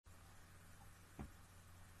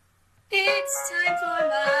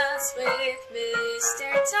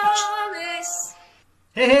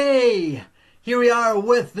Hey! Here we are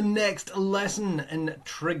with the next lesson in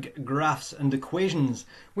trig graphs and equations.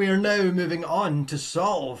 We are now moving on to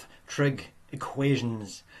solve trig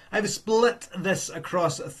equations. I've split this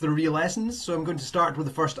across 3 lessons, so I'm going to start with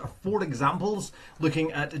the first 4 examples,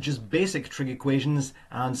 looking at just basic trig equations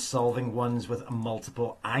and solving ones with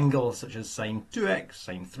multiple angles, such as sine 2x,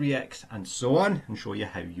 sine 3x, and so on, and show you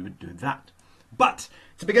how you would do that. But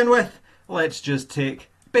to begin with, let's just take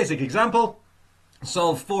basic example.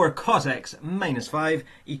 Solve for cos x minus 5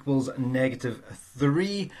 equals negative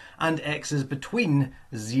 3, and x is between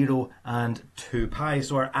 0 and 2 pi,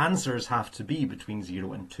 so our answers have to be between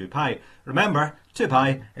 0 and 2 pi. Remember, 2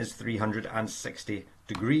 pi is 360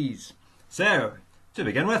 degrees. So, to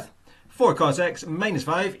begin with, 4 cos x minus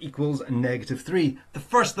 5 equals negative 3. The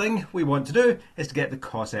first thing we want to do is to get the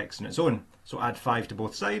cos x on its own. So add 5 to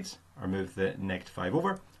both sides, or move the negative 5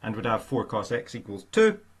 over, and we'd have 4 cos x equals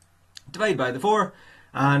 2. Divide by the 4,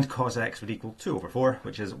 and cos x would equal 2 over 4,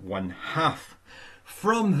 which is 1/2.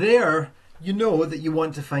 From there, you know that you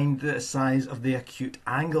want to find the size of the acute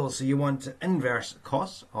angle, so you want to inverse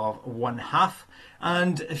cos of 1/2,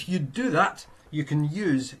 and if you do that, you can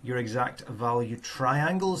use your exact value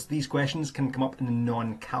triangles. These questions can come up in the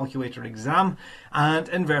non-calculator exam, and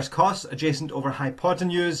inverse cos adjacent over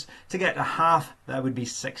hypotenuse. To get a half, that would be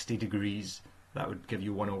 60 degrees. That would give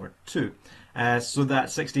you 1 over 2. So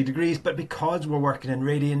that's 60 degrees, but because we're working in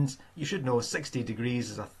radians, you should know 60 degrees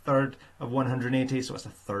is a third of 180, so it's a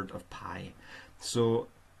third of pi. So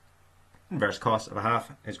inverse cos of a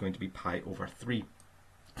half is going to be pi over 3.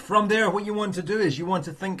 From there, what you want to do is you want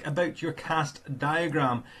to think about your cast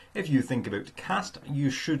diagram. If you think about cast, you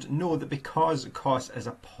should know that because cos is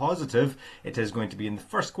a positive, it is going to be in the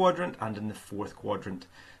first quadrant and in the fourth quadrant.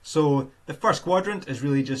 So the first quadrant is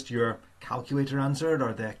really just your calculator answer,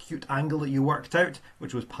 or the acute angle that you worked out,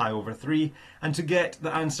 which was pi over 3. And to get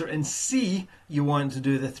the answer in C, you want to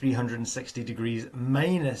do the 360 degrees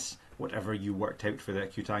minus whatever you worked out for the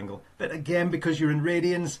acute angle. But again, because you're in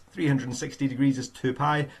radians, 360 degrees is 2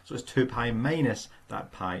 pi, so it's 2 pi minus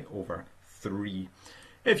that pi over 3.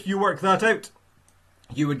 If you work that out,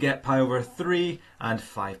 you would get pi over 3 and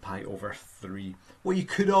 5 pi over 3. What you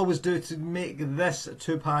could always do to make this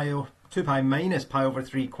 2 pi minus pi over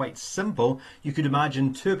 3 quite simple, you could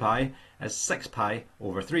imagine 2 pi as 6 pi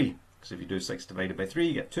over 3. Because if you do 6 divided by 3,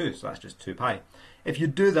 you get 2, so that's just 2 pi. If you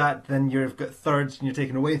do that, then you've got thirds, and you're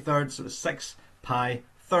taking away thirds, so it's 6 pi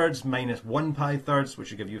thirds minus 1 pi thirds, which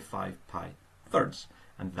will give you 5 pi thirds.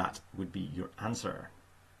 And that would be your answer.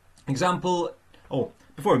 Example,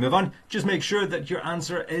 before we move on, just make sure that your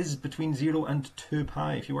answer is between 0 and 2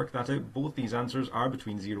 pi. If you work that out, both these answers are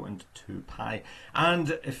between 0 and 2 pi.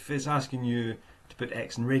 And if it's asking you to put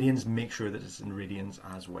x in radians, make sure that it's in radians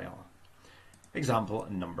as well. Example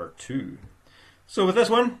number 2. So with this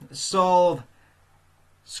one, solve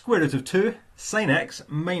square root of 2 sine x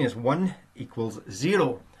minus 1 equals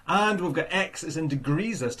 0. And we've got x is in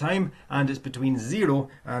degrees this time, and it's between 0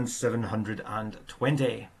 and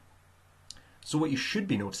 720. So what you should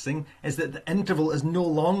be noticing is that the interval is no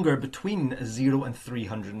longer between 0 and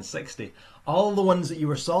 360. All the ones that you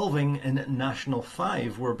were solving in National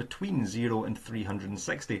 5 were between 0 and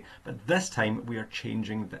 360, but this time we are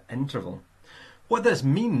changing the interval. What this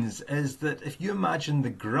means is that if you imagine the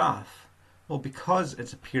graph, well, because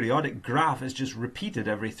it's a periodic graph, it's just repeated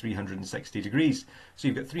every 360 degrees. So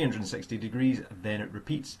you've got 360 degrees, then it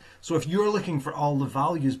repeats. So if you're looking for all the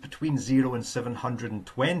values between 0 and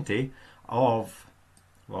 720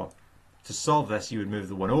 to solve this, you would move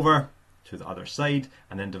the 1 over to the other side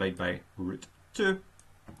and then divide by root 2.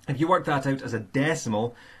 If you work that out as a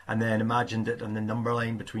decimal and then imagined it on the number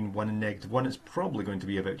line between 1 and negative 1, it's probably going to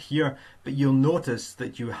be about here, but you'll notice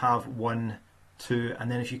that you have 1, 2, and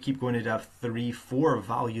then if you keep going, you'd have 3, 4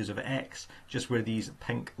 values of x, just where these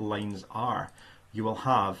pink lines are. You will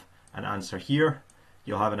have an answer here,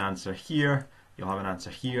 you'll have an answer here, you'll have an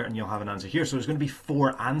answer here, and you'll have an answer here. So there's going to be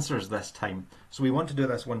 4 answers this time. So we want to do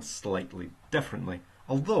this one slightly differently,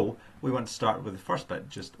 although we want to start with the first bit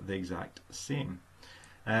just the exact same.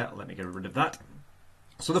 Let me get rid of that.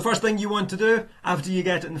 So the first thing you want to do, after you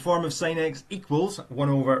get it in the form of sine x equals 1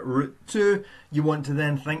 over root 2, you want to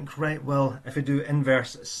then think, right, well, if I do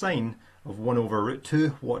inverse sine of 1 over root 2,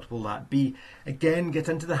 what will that be? Again, get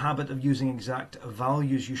into the habit of using exact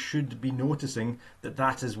values. You should be noticing that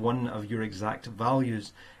that is one of your exact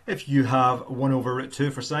values. If you have 1 over root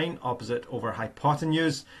 2 for sine, opposite over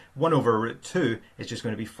hypotenuse, 1 over root 2 is just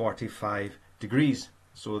going to be 45 degrees.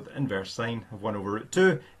 So the inverse sine of 1 over root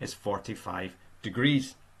 2 is 45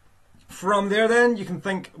 degrees. From there then, you can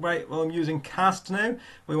think, right, well, I'm using cast now.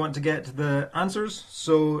 We want to get the answers.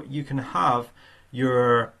 So you can have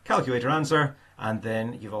your calculator answer, and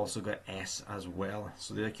then you've also got S as well.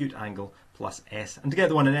 So the acute angle plus S. And to get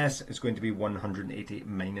the one in S, it's going to be 180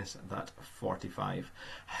 minus that 45.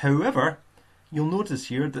 However, you'll notice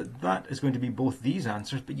here that that is going to be both these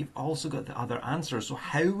answers, but you've also got the other answers. So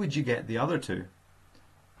how would you get the other two?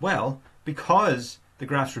 Well, because the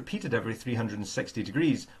graph's repeated every 360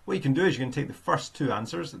 degrees, what you can do is you can take the first two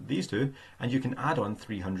answers, these two, and you can add on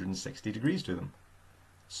 360 degrees to them.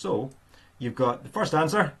 So you've got the first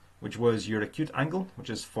answer, which was your acute angle, which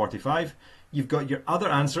is 45. You've got your other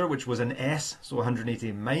answer, which was an S, so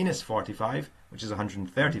 180 minus 45, which is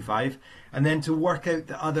 135. And then to work out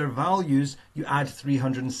the other values, you add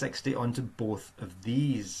 360 onto both of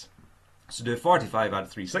these. So do 45 add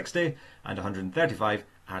 360, and 135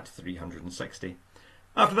 add 360.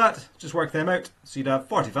 After that, just work them out. So you'd have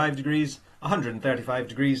 45 degrees, 135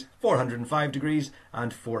 degrees, 405 degrees,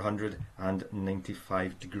 and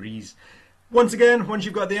 495 degrees. Once again, once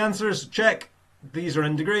you've got the answers, check. These are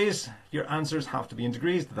in degrees. Your answers have to be in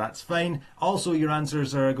degrees. That's fine. Also, your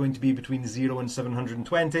answers are going to be between 0 and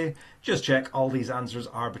 720. Just check all these answers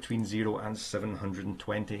are between 0 and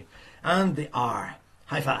 720. And they are.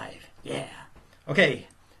 High five. Yeah. Okay,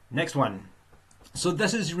 next one. So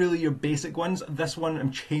this is really your basic ones. This one,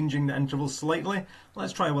 I'm changing the interval slightly.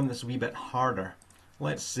 Let's try one that's a wee bit harder.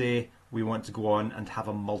 Let's say we want to go on and have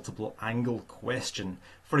a multiple angle question.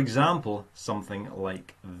 For example, something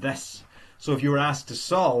like this. So if you were asked to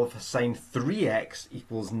solve sine 3x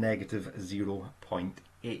equals negative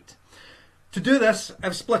 0.8. To do this,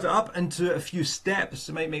 I've split it up into a few steps.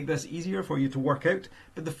 It might make this easier for you to work out.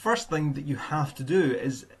 But the first thing that you have to do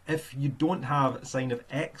is, if you don't have sine of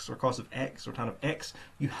x or cos of x or tan of x,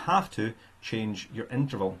 you have to change your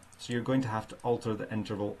interval. So you're going to have to alter the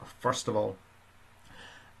interval first of all.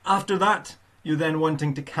 After that, you're then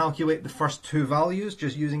wanting to calculate the first two values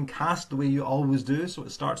just using cast the way you always do. So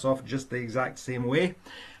it starts off just the exact same way.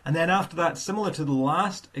 And then after that, similar to the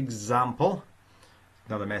last example,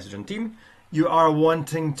 another message on team, you are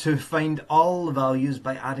wanting to find all the values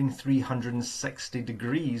by adding 360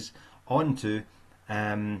 degrees onto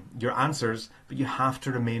your answers, but you have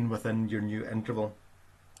to remain within your new interval.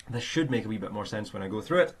 This should make a wee bit more sense when I go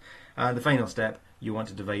through it. The final step, you want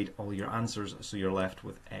to divide all your answers so you're left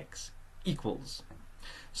with x equals.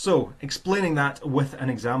 So, explaining that with an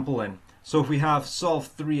example then. So if we have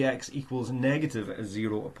solve 3x equals negative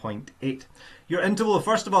 0.8. Your interval,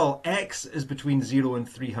 first of all, x is between 0 and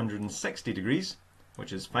 360 degrees,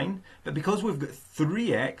 which is fine. But because we've got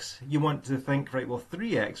 3x, you want to think, right, well,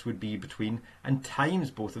 3x would be between and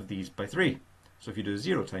times both of these by 3. So if you do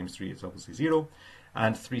 0 times 3, it's obviously 0.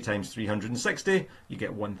 And 3 times 360, you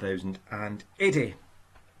get 1080.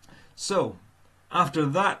 So, after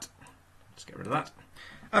that, let's get rid of that.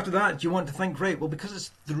 After that, you want to think, right, well, because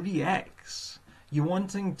it's 3x, you're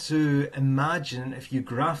wanting to imagine if you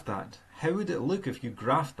graphed that. How would it look if you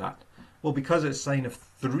graphed that? Well, because it's sine of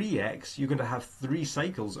 3x, you're going to have 3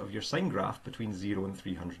 cycles of your sine graph between 0 and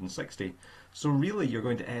 360. So really, you're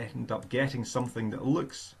going to end up getting something that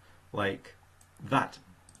looks like that.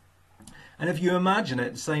 And if you imagine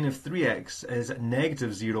it, sine of 3x is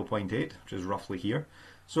negative 0.8, which is roughly here.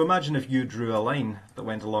 So imagine if you drew a line that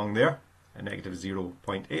went along there, a negative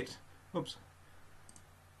 0.8. Oops.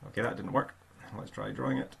 Okay, that didn't work. Let's try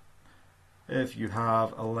drawing it. If you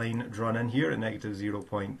have a line drawn in here, a negative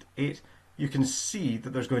 0.8, you can see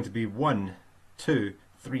that there's going to be 1, 2,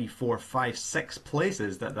 3, 4, 5, 6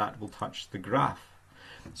 places that that will touch the graph.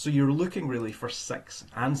 So you're looking really for 6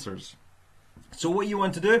 answers. So what you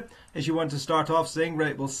want to do is you want to start off saying,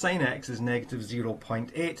 right, well, sine x is negative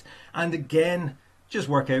 0.8, and again, just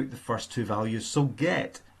work out the first two values. So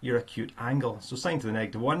get your acute angle. So sine to the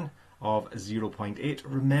negative 1 of 0.8.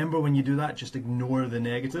 Remember, when you do that, just ignore the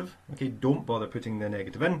negative. Okay, don't bother putting the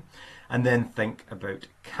negative in. And then think about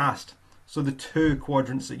cast. So the two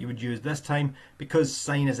quadrants that you would use this time, because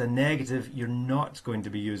sine is a negative, you're not going to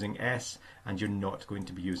be using S and you're not going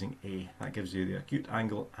to be using A. That gives you the acute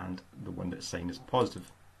angle and the one that sine is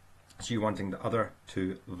positive. So you're wanting the other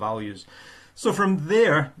two values. So from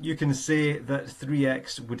there, you can say that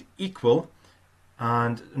 3x would equal,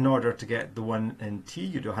 and in order to get the one in T,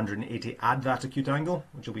 you do 180 add that acute angle,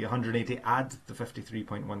 which will be 180 add the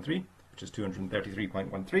 53.13, which is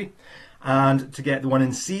 233.13. And to get the one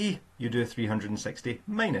in C, you do 360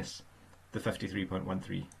 minus the 53.13,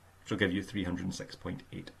 which will give you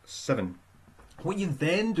 306.87. What you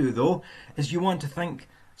then do, though, is you want to think,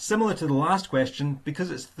 similar to the last question,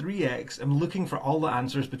 because it's 3x, I'm looking for all the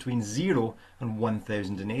answers between 0 and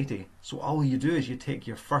 1080. So all you do is you take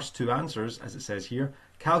your first two answers, as it says here,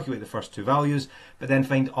 calculate the first two values, but then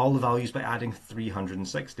find all the values by adding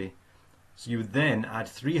 360. So you would then add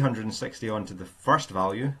 360 onto the first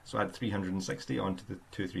value, so add 360 onto the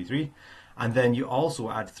 233, and then you also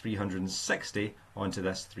add 360 onto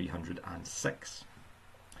this 306.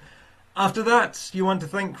 After that, you want to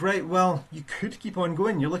think, right, well, you could keep on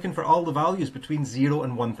going. You're looking for all the values between 0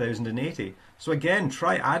 and 1080. So again,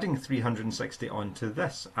 try adding 360 onto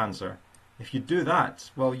this answer. If you do that,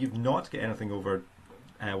 well, you've not got anything over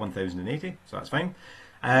 1080, so that's fine.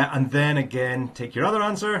 And then again, take your other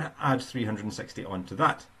answer, add 360 onto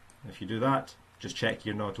that. If you do that, just check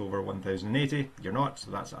you're not over 1080. You're not,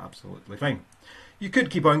 so that's absolutely fine. You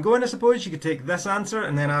could keep on going, I suppose. You could take this answer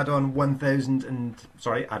and then add on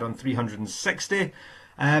 360.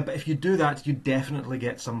 But if you do that, you definitely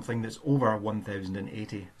get something that's over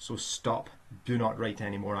 1080. So stop. Do not write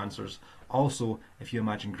any more answers. Also, if you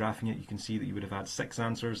imagine graphing it, you can see that you would have had 6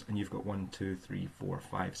 answers, and you've got 1, 2, 3, 4,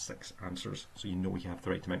 5, 6 answers. So you know you have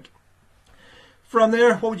the right amount. From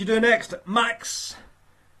there, what would you do next? Max.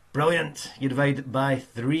 Brilliant. You divide it by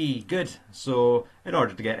 3. Good. So in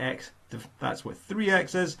order to get x, that's what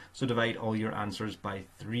 3x is, so divide all your answers by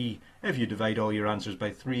 3. If you divide all your answers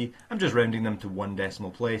by 3, I'm just rounding them to 1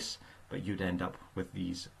 decimal place, but you'd end up with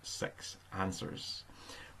these 6 answers.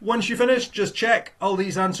 Once you finish, just check all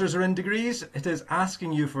these answers are in degrees. It is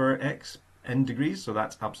asking you for x in degrees, so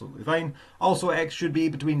that's absolutely fine. Also, x should be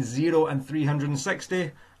between 0 and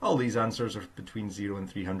 360. All these answers are between 0 and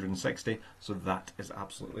 360, so that is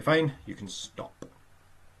absolutely fine. You can stop.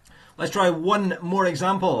 Let's try one more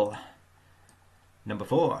example. Number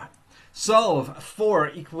 4. Solve 4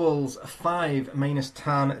 equals 5 minus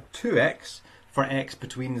tan 2x for x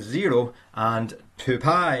between 0 and 2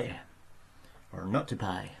 pi. Or not 2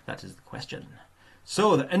 pi, that is the question.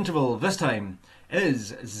 So the interval this time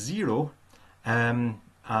is 0 and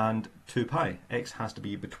 2 pi. X has to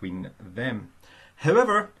be between them.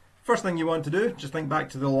 However, first thing you want to do, just think back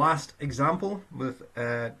to the last example with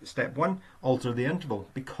step 1, alter the interval,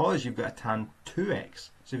 because you've got a tan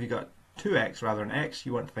 2x. So if you've got 2x rather than x,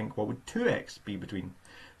 you want to think what would 2x be between.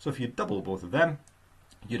 So if you double both of them,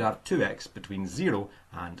 you'd have 2x between 0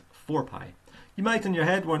 and 4 pi. You might in your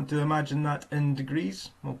head want to imagine that in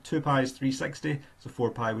degrees. Well, 2 pi is 360, so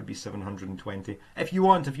 4 pi would be 720. If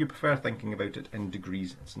you prefer thinking about it in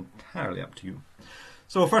degrees, it's entirely up to you.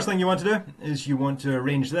 So first thing you want to do is you want to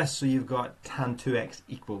arrange this so you've got tan 2x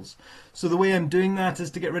equals. So the way I'm doing that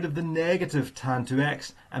is to get rid of the negative tan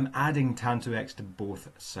 2x, I'm adding tan 2x to both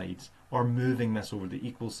sides, or moving this over the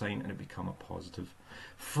equal sign and it become a positive.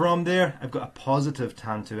 From there, I've got a positive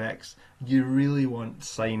tan 2x. You really want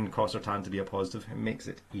sine, cos or tan to be a positive. It makes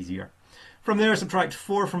it easier. From there, subtract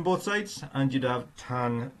 4 from both sides and you'd have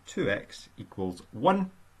tan 2x equals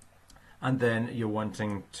 1. And then you're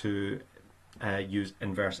wanting to use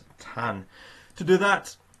inverse tan. To do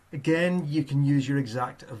that, again, you can use your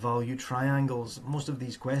exact value triangles. Most of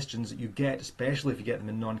these questions that you get, especially if you get them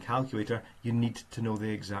in non-calculator, you need to know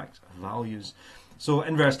the exact values. So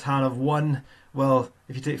inverse tan of 1, well,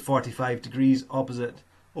 if you take 45 degrees opposite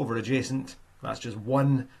over adjacent, that's just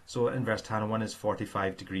 1. So inverse tan of 1 is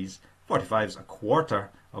 45 degrees. 45 is a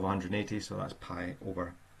quarter of 180, so that's pi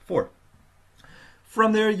over 4.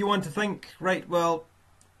 From there, you want to think, right, well,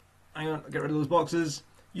 hang on, get rid of those boxes.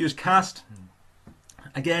 Use cast.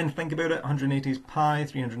 Again, think about it. 180 is pi,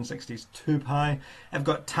 360 is 2 pi. I've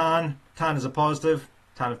got tan. Tan is a positive.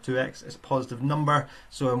 Tan of 2x is a positive number.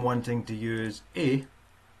 So I'm wanting to use A.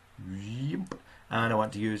 And I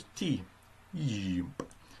want to use T.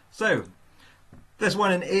 So this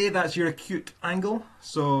one in A, that's your acute angle.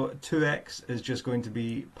 So 2x is just going to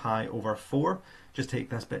be pi over 4. Just take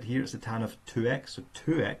this bit here. It's the tan of 2x. So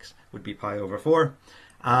 2x would be pi over 4.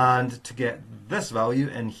 And to get this value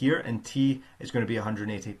in here, in t, it's going to be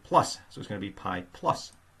 180 plus. So it's going to be pi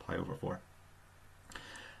plus pi over 4.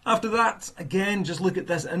 After that, again, just look at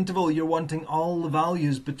this interval. You're wanting all the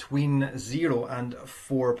values between 0 and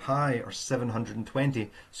 4 pi, or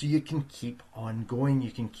 720. So you can keep on going.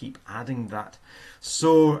 You can keep adding that.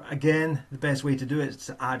 So again, the best way to do it is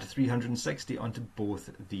to add 360 onto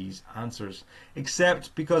both these answers.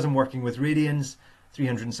 Except because I'm working with radians,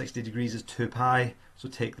 360 degrees is 2 pi, so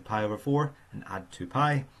take the pi over 4 and add 2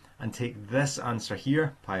 pi, and take this answer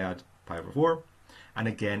here, pi add pi over 4, and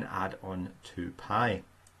again add on 2 pi.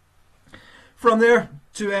 From there,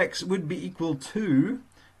 2x would be equal to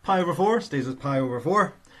pi over 4, stays as pi over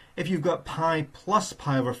 4. If you've got pi plus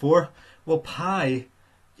pi over 4, well, pi,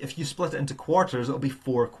 if you split it into quarters, it'll be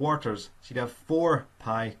 4 quarters. So you'd have 4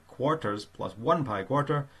 pi quarters plus 1 pi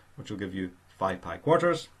quarter, which will give you 5 pi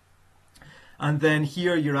quarters. And then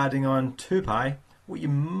here you're adding on 2 pi. What you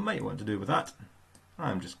might want to do with that,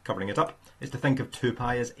 I'm just covering it up, is to think of 2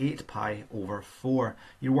 pi as 8 pi over 4.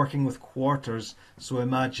 You're working with quarters, so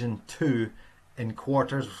imagine 2 in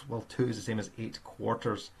quarters. Well, 2 is the same as 8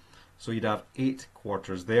 quarters. So you'd have 8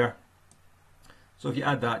 quarters there. So if you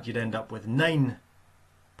add that, you'd end up with 9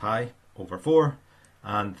 pi over 4,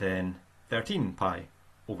 and then 13 pi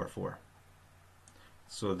over 4.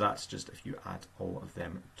 So that's just if you add all of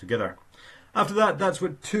them together. After that, that's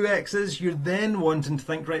what 2x is. You're then wanting to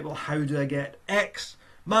think, right, well, how do I get x?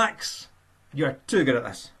 Max, you're too good at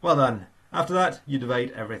this. Well done. After that, you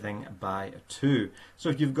divide everything by 2. So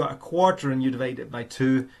if you've got a quarter and you divide it by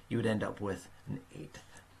 2, you would end up with an 8.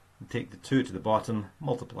 You take the 2 to the bottom,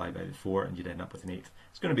 multiply by the 4, and you'd end up with an 8.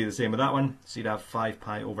 It's going to be the same with that one. So you'd have 5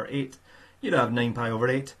 pi over 8, you'd have 9 pi over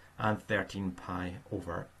 8, and 13 pi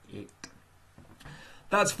over 8.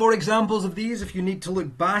 That's 4 examples of these. If you need to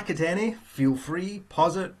look back at any, feel free,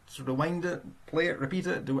 pause it, rewind it, play it, repeat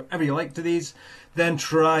it, do whatever you like to these. Then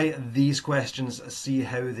try these questions, see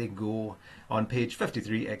how they go on page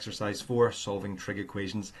 53, exercise 4, solving trig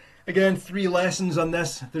equations. Again, 3 lessons on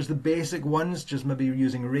this. There's the basic ones, just maybe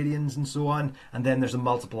using radians and so on, and then there's the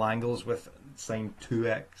multiple angles with sine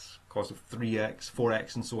 2x, cos of 3x,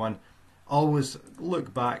 4x and so on. Always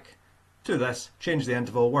look back to this, change the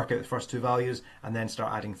interval, work out the first 2 values, and then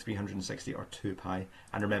start adding 360 or 2 pi,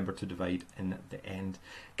 and remember to divide in the end.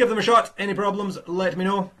 Give them a shot. Any problems, let me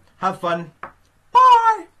know. Have fun.